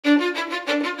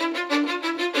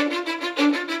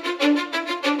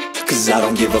Cause I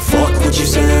don't give a fuck what you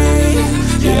say.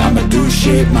 Yeah, I'ma do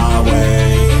shit my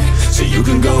way. So you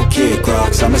can go kick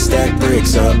rocks, I'ma stack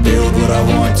bricks up, build what I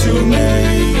want to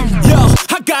make. Yo,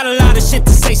 I got a lot of shit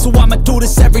to say, so I'ma do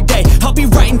this every day. I'll be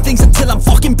writing things until I'm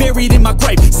fucking buried in my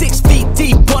grave. 6 feet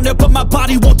deep under, but my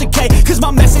body won't decay. Cause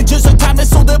my messages are timeless,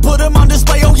 so they'll put them on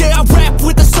display. Oh yeah, I rap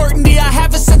with a certainty, I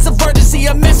have a sense of urgency.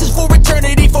 A message for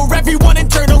eternity, for everyone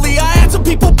internally. I had some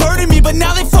people burning me, but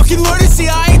now they fucking learn to see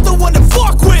I ain't the one to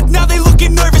fuck with, now they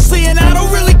looking nervously. And I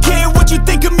don't really care what you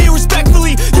think of me,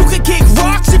 respectfully. You can kick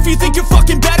rocks if you think you're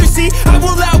fucking better, see. I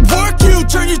will outwork you,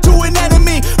 turn you to an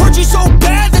enemy. Hurt you so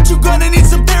bad that you're gonna need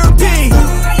some therapy.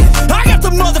 I got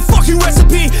the motherfucking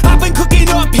recipe, I've been cooking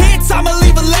up hits, I'ma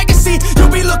leave a legacy.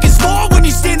 You'll be looking small when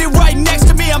you're standing right next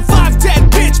to me. I'm 5'10",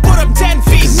 bitch, but I'm 10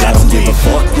 feet. Cause I don't give a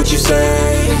fuck what you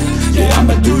say. Yeah,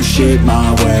 I'ma do shit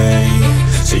my way.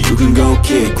 So you can go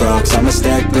kick rocks, I'ma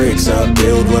stack bricks up,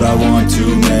 build what I want to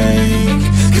make.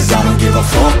 Cause I don't give a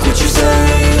fuck what you say.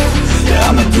 Yeah,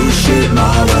 I'ma do shit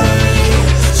my way.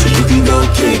 So you can go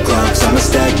kick rocks, I'ma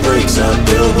stack bricks up,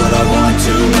 build what I want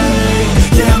to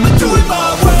make. Yeah, I'ma do it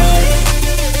my way.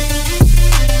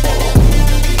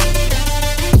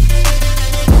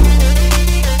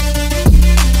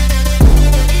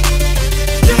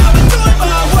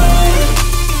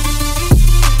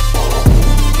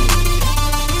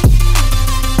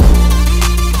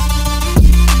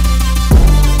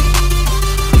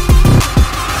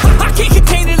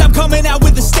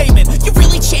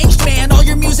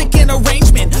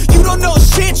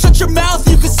 Shut your mouth,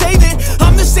 you can save it.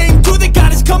 I'm the same dude that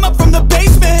got his come up from the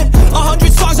basement.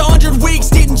 100 songs, 100 weeks,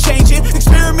 didn't change it.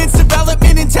 Experiments,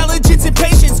 development, intelligence, and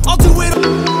patience. I'll do it.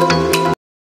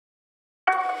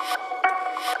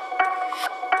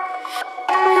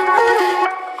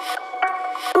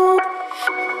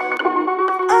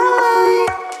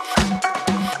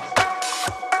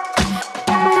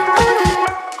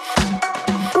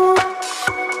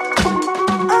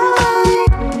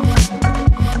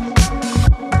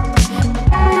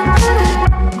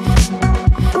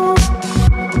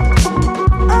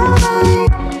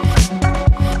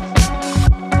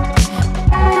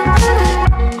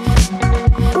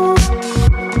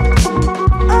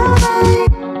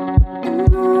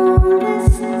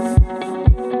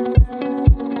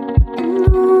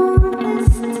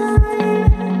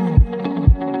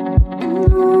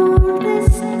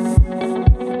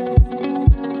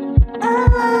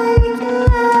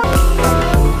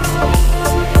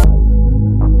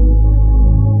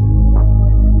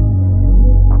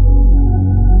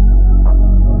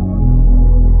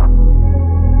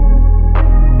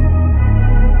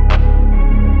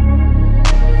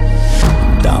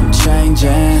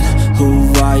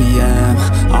 Who I am,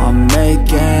 I'm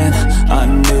making a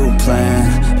new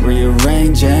plan,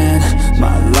 rearranging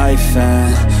my life,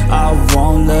 and I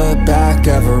won't look back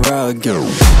ever again.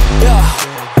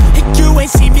 And you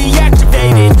ain't see me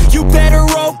activated. You better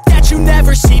hope that you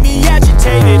never see me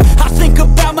agitated. I think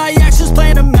about my actions,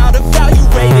 plan them out,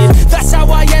 evaluated. That's how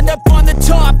I end up on the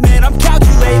top, man, I'm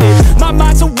calculated. My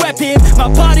mind's a weapon,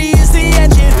 my body is the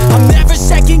engine. I'm never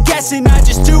second guessing, I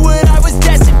just do what I was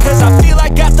destined. Cause I feel I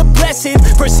got the blessing,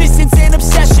 persistence and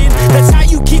obsession. That's how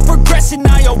you keep progressing,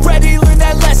 I already learned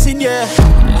that lesson, yeah.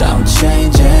 I'm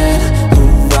changing